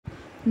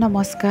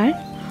নমস্কাৰ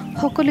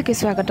সকলোকে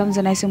স্বাগতম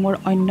জনাইছো মোৰ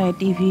অন্য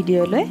এটি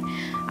ভিডিঅ'লৈ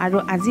আৰু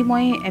আজি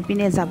মই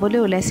এপিনে যাবলৈ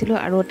ওলাইছিলো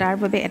আৰু তাৰ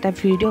বাবে এটা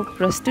ভিডিঅ'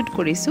 প্ৰস্তুত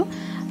কৰিছো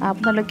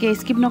আপোনালোকে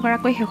স্কিপ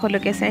নকৰাকৈ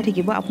শেষলৈকে চাই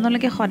থাকিব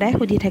আপোনালোকে সদায়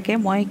সুধি থাকে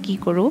মই কি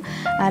কৰো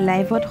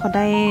লাইভত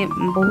সদায়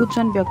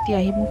বহুতজন ব্যক্তি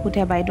আহি মোক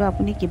সুধে বাইদেউ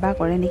আপুনি কিবা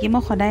কৰে নেকি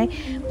মই সদায়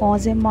কওঁ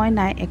যে মই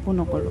নাই একো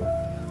নকৰো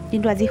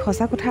কিন্তু আজি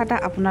সঁচা কথা এটা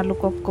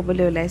আপোনালোকক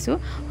ক'বলৈ ওলাইছো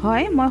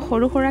হয় মই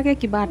সৰু সৰুকে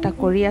কিবা এটা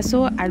কৰি আছো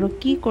আৰু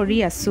কি কৰি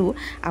আছো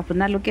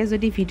আপোনালোকে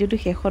যদি ভিডিঅ'টো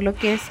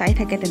শেষলৈকে চাই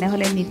থাকে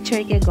তেনেহলে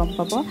নিশ্চয়কৈ গম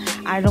পাব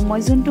আৰু মই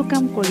যোনটো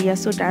কাম কৰি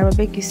আছো তাৰ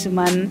বাবে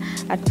কিছুমান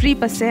ট্ৰিপ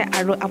আছে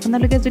আৰু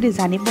আপোনালোকে যদি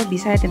জানিব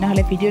বিচাৰে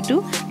তেনেহলে ভিডিঅ'টো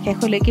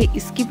শেষলৈকে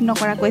স্কিপ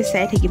নকৰাকৈ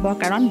চাই থাকিব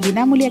কাৰণ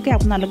বিনামূলীয়াকৈ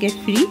আপোনালোকে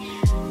ফ্ৰী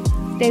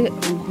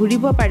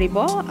ঘূৰিব পাৰিব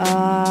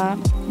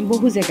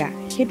বহু জেগা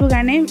সেইটো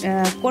কাৰণে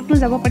ক'তনো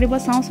যাব পাৰিব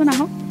চাওঁচোন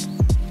আহক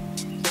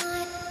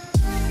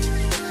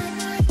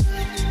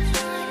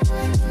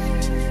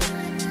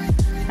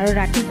আৰু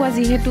ৰাতিপুৱা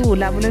যেহেতু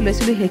ওলাবলৈ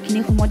লৈছিলো সেইখিনি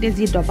সময়তে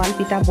যি ডবাল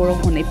পিটা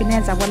বৰষুণ এপিনে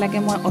যাব লাগে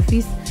মই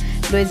অফিচ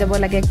লৈ যাব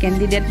লাগে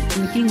কেণ্ডিডেট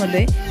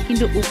মিটিঙলৈ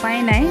কিন্তু উপায়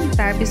নাই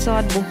তাৰ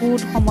পিছত বহুত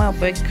সময়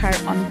অপেক্ষাৰ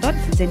অন্তত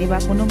যেনিবা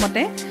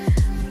কোনোমতে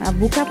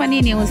বুকা পানী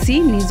নেওচি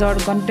নিজৰ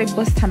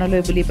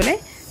গন্তব্যস্থানলৈ বুলি পেলাই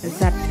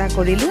যাত্ৰা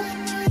কৰিলো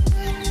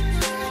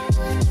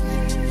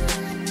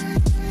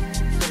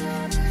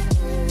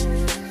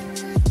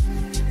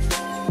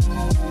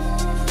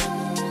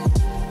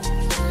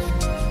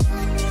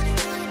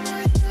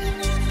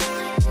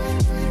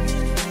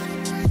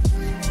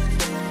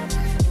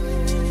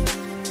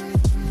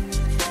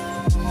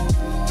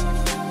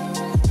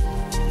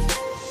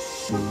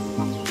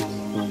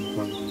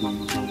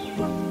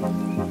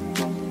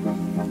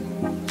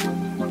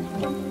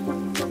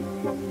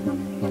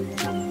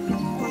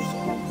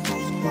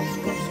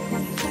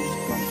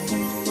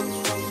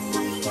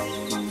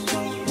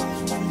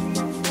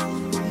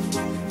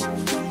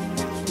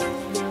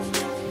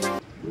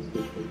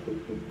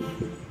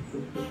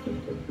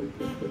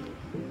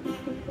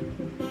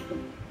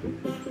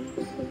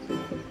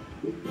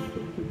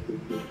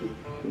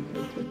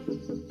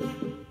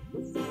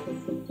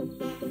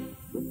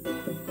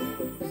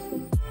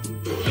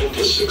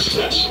The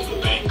success of the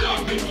Bangkok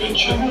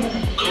Convention,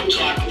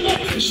 Kotak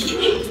Life is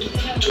thrilled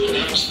to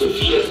announce the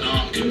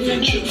Vietnam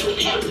Convention for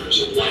Partners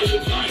and Life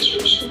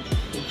Advisors.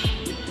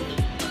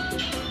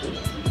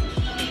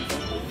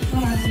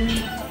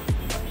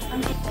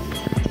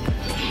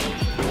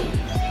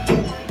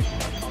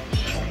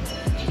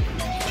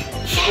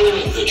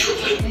 Following the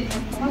trip,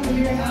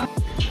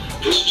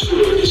 this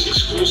tour is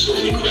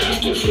exclusively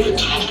crafted for the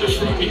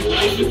top-performing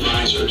life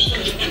advisors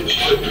and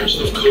partners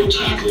of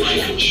Kotak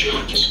Life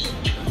Insurance.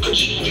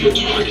 Achieve your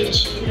targets,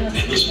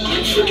 and this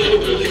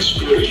unforgettable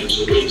experience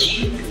awaits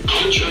you.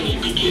 Our journey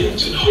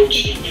begins in Ho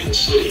Chi Minh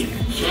City,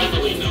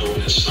 formerly known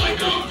as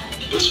Saigon.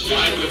 This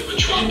vibrant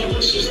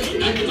metropolis is the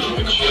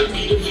economic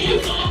heartbeat of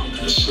Vietnam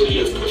and a city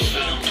of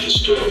profound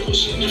historical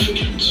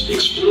significance.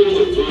 Explore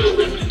the War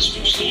Remnants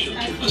Museum,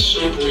 a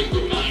sobering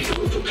reminder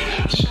of the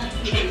past,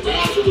 and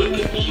marvel at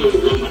the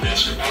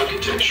neo-Romanesque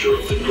architecture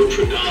of the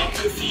Notre Dame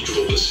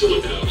Cathedral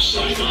Basilica of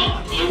Saigon.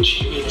 Ho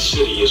Chi Minh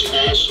City is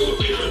also a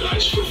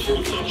paradise for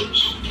food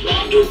lovers.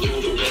 Wander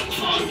through the Ben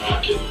Thanh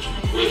Market,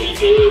 where the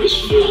air is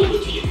filled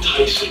with the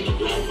enticing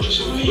aromas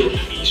of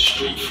Vietnamese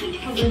street food.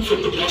 From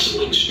the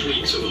bustling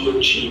streets of Ho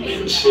Chi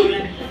Minh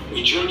City,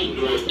 we journey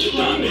north to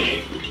Da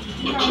Nang,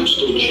 a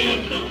coastal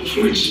gem known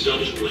for its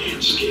stunning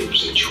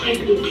landscapes and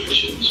tranquil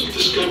beaches.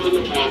 Discover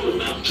the Marble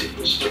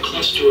Mountains, a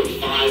cluster of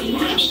 5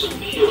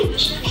 limestone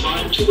hills.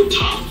 Climb to the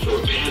top for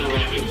a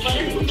panoramic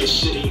view of the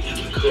city and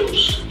the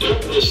coast.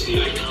 Don't miss the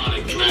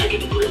iconic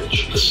Dragon Bridge,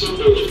 a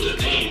symbol of Da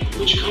Nang,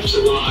 which comes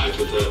alive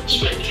with a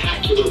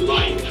spectacular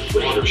light and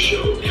water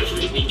show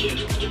every weekend.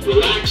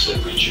 Relax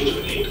and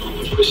rejuvenate on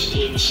the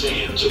pristine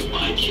sands of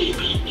Mai Kay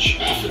Beach,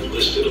 often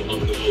listed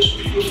among the most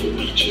beautiful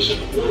beaches in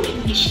the world.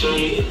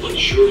 Stay in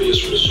luxurious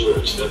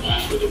resorts that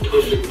offer the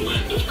perfect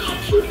blend of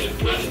comfort and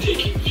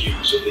breathtaking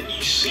views of the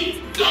East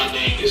Sea. Da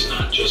Nang is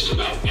not just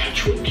about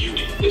natural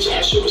beauty, it's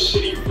also a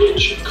city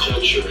rich in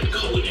culture and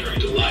culinary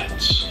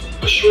delights.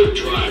 A short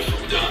drive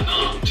from Da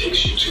Nang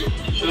takes you to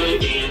Hoi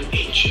An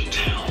Ancient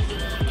Town,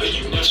 a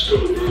UNESCO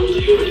World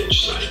Heritage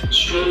Site.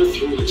 Stroll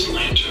through its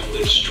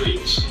lantern-lit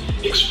streets,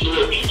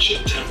 explore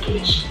ancient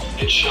temples,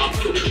 and shop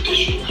for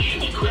traditional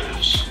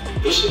handicrafts.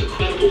 This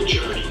incredible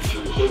journey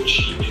through Ho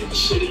Chi Minh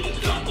City and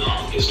Da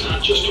Nang is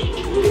not just a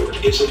reward,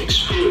 it's an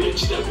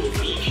experience that will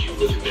leave you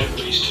with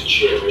memories to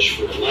cherish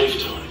for a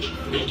lifetime.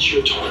 Reach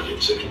your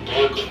targets and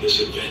embark on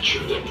this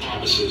adventure that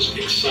promises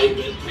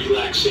excitement,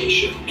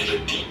 relaxation, and a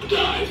deep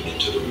dive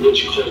into the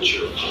rich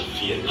culture of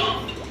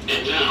Vietnam.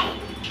 And now,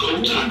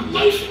 Kotak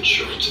Life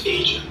Insurance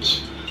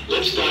agents.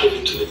 Let's dive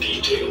into the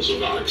details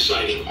of our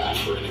exciting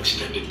offer and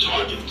extended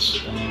targets.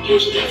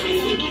 Here's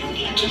everything you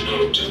need to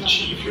know to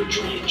achieve your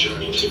dream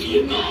journey to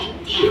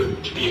Vietnam. Here,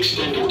 the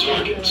extended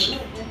targets.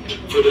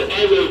 For the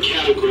LA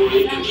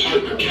category and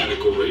partner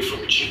category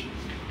from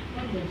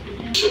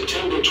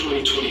September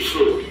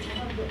 2024.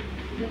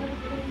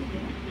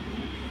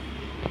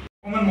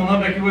 মনত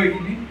ৰাখিব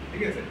এইখিনি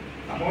ঠিক আছে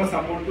আমাৰ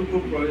সাপোৰ্টটো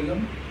খুব প্ৰয়োজন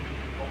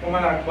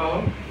অকমান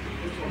আগবাঢ়ক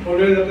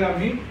সকলোৱে যাতে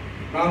আমি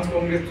ব্ৰাঞ্চ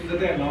কংগ্ৰেছটো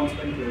যাতে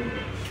এনাউন্সমেন্ট কৰিব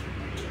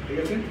ঠিক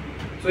আছে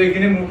সো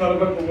এইখিনি মোৰ ফালৰ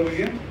পৰা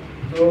ক'বলগীয়া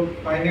সো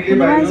ফাইনালি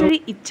কোনোবাই যদি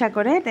ইচ্ছা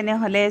কৰে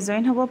তেনেহ'লে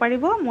জইন হ'ব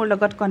পাৰিব মোৰ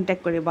লগত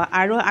কণ্টেক্ট কৰিব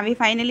আৰু আমি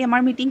ফাইনেলি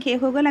আমাৰ মিটিং শেষ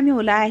হৈ গ'ল আমি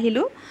ওলাই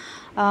আহিলোঁ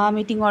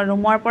মিটিঙৰ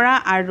ৰুমৰ পৰা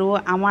আৰু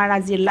আমাৰ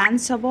আজি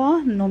লাঞ্চ হ'ব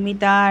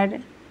নমিতাৰ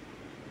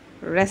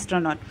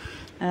ৰেষ্টুৰেণ্টত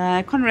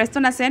এখন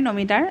ৰেষ্টুৰেণ্ট আছে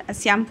নমিতাৰ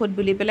শ্যাম ফুড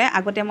বুলি পেলাই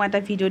আগতে মই এটা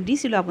ভিডিঅ'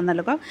 দিছিলোঁ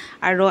আপোনালোকক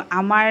আৰু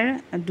আমাৰ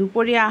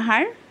দুপৰীয়া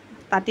আহাৰ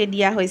তাতে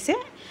দিয়া হৈছে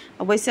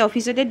অৱশ্যে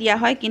অফিচতে দিয়া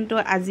হয় কিন্তু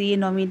আজি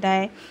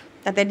নমিতাই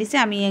তাতে দিছে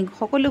আমি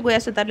সকলো গৈ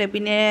আছোঁ তাত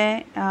এপিনে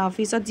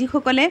অফিচত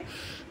যিসকলে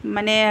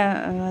মানে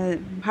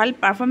ভাল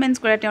পাৰফৰ্মেঞ্চ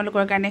কৰে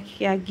তেওঁলোকৰ কাৰণে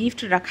গিফ্ট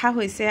ৰখা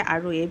হৈছে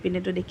আৰু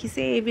এইপিনেতো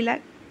দেখিছে এইবিলাক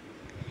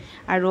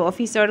আৰু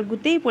অফিচৰ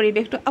গোটেই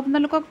পৰিৱেশটো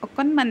আপোনালোকক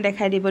অকণমান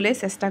দেখাই দিবলৈ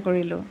চেষ্টা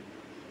কৰিলোঁ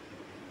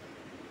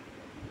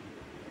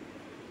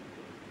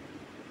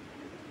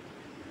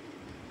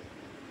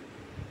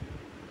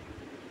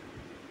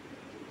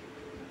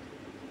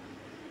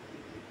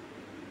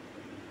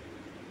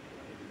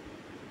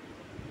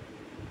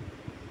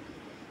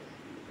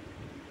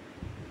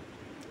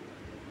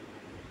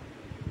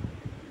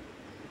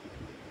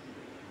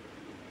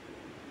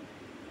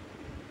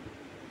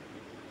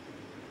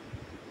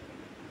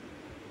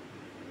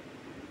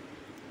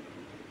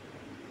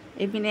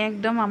এইপিনে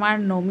একদম আমাৰ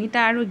নমিতা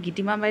আৰু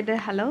গীতিমা বাইদেৱে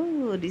হালো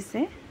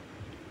দিছে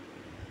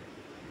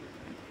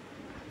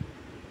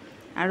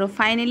আৰু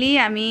ফাইনেলি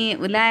আমি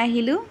ওলাই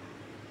আহিলোঁ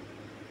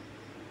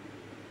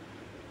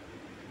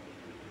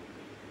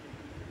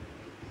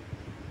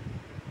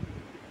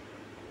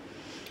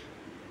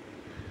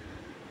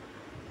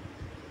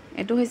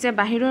এইটো হৈছে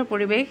বাহিৰৰ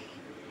পৰিৱেশ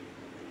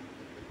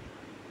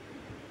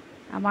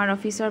আমাৰ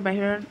অফিচৰ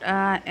বাহিৰত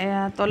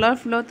তলৰ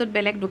ফ্ল'ৰটোত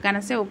বেলেগ দোকান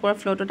আছে ওপৰৰ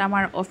ফ্ল'ৰটোত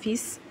আমাৰ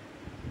অফিচ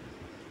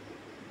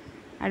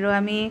আৰু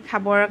আমি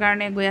খাবৰ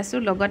কাৰণে গৈ আছোঁ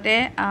লগতে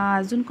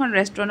যোনখন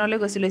ৰেষ্টুৰেণ্টলৈ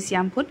গৈছিলোঁ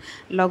শ্যাম ফুড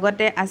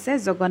লগতে আছে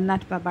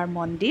জগন্নাথ বাবাৰ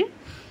মন্দিৰ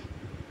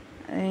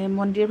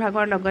মন্দিৰ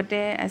ভাগৰ লগতে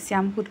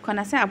শ্যাম ফুডখন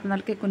আছে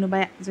আপোনালোকে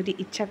কোনোবাই যদি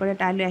ইচ্ছা কৰে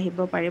তালৈ আহিব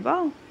পাৰিব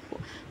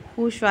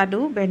সুস্বাদু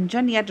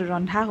ব্যঞ্জন ইয়াত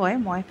ৰন্ধা হয়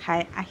মই খাই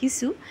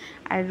আহিছোঁ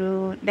আৰু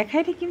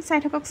দেখাই থাকিম চাই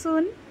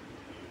থাককচোন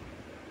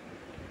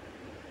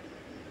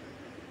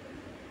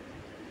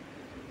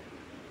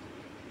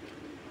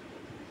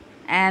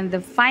and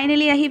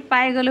finally ahi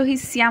pai galo hi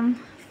Siam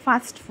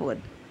fast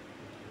food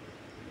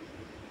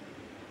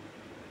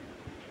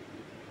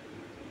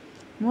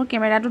মোৰ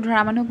কেমেৰাটো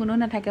ধৰা মানুহ কোনো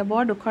নাথাকে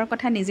বৰ দুখৰ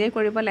কথা নিজে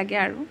কৰিব লাগে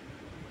আৰু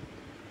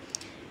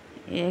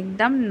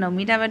একদম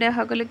নমিতা বাইদেউ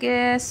সকলোকে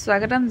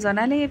স্বাগতম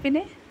জনালে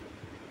এপিনে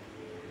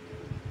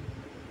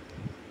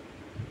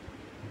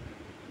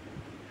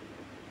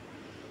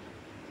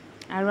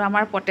আৰু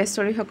আমাৰ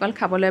পটেশ্বৰী সকল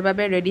খাবলৈ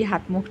বাবে ৰেডি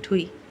হাত মুখ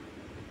ধুই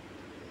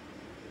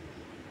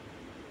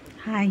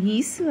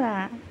হাঁহিছোৱা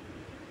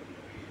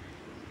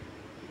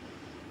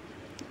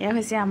এয়া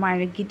হৈছে আমাৰ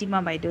গীতিমা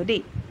বাইদেউ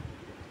দেই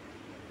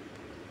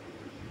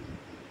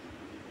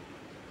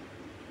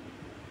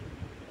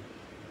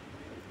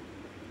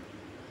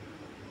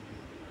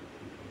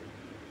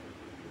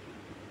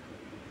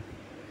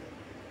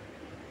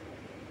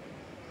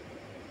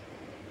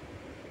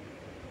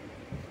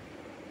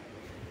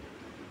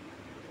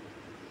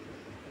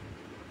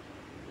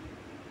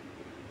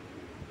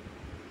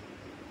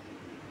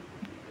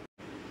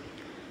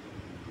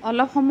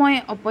অলপ সময়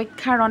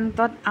অপেক্ষাৰ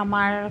অন্তত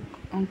আমাৰ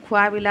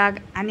খোৱাবিলাক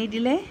আনি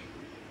দিলে